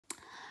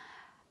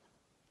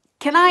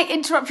Can I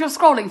interrupt your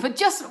scrolling for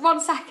just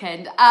 1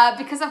 second?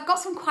 Because I've got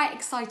some quite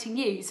exciting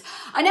news.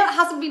 I know it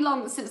hasn't been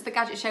long since the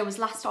Gadget Show was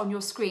last on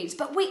your screens,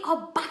 but we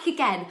are back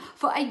again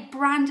for a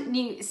brand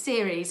new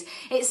series.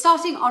 It's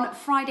starting on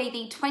Friday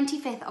the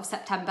 25th of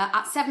September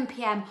at 7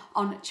 p.m.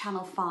 on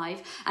Channel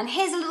 5. And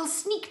here's a little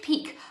sneak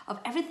peek of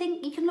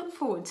everything you can look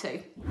forward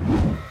to.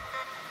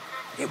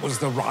 It was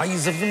the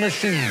rise of the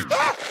machine.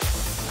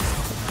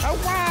 Oh,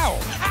 wow!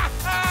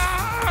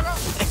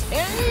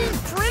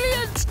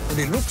 Brilliant! But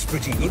it looks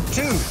pretty good,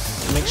 too.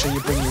 Make sure you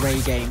bring your A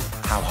game.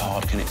 How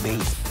hard can it be?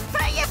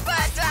 Put your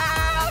foot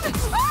down!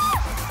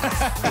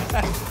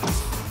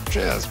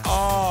 Cheers.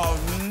 Oh,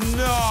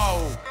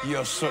 no!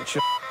 You're such a...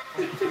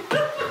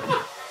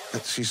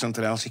 Let's see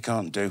something else he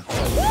can't do.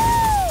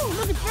 Woo!